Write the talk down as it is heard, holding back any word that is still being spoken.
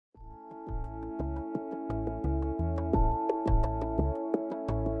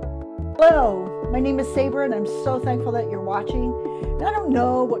Hello, my name is Saber and I'm so thankful that you're watching. And I don't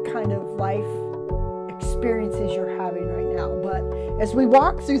know what kind of life experiences you're having right now, but as we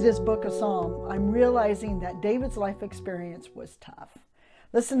walk through this book of Psalm, I'm realizing that David's life experience was tough.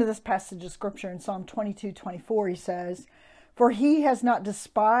 Listen to this passage of scripture in Psalm 22:24. He says, "For he has not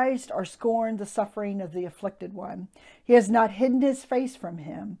despised or scorned the suffering of the afflicted one. He has not hidden his face from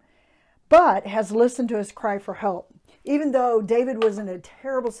him, but has listened to his cry for help." Even though David was in a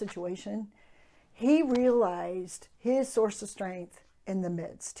terrible situation, he realized his source of strength in the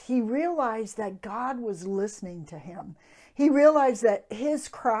midst. He realized that God was listening to him. He realized that his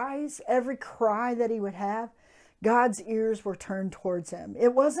cries, every cry that he would have, God's ears were turned towards him.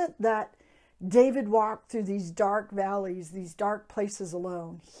 It wasn't that David walked through these dark valleys, these dark places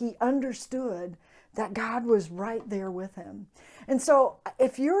alone. He understood that God was right there with him. And so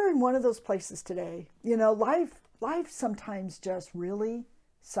if you're in one of those places today, life sometimes just really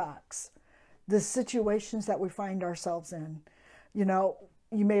sucks. The situations that we find ourselves in, you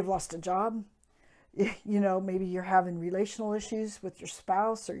may have lost a job. Maybe you're having relational issues with your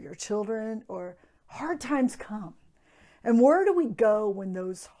spouse or your children, or hard times come. And where do we go when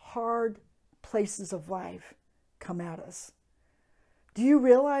those hard places of life come at us? Do you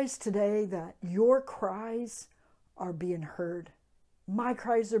realize today that your cries are being heard? My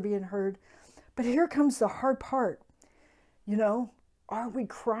cries are being heard. But here comes the hard part. Are we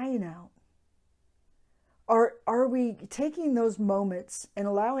crying out? Are we taking those moments and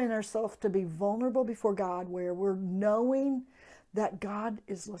allowing ourselves to be vulnerable before God, where we're knowing that God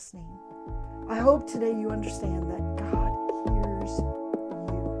is listening? I hope today you understand that God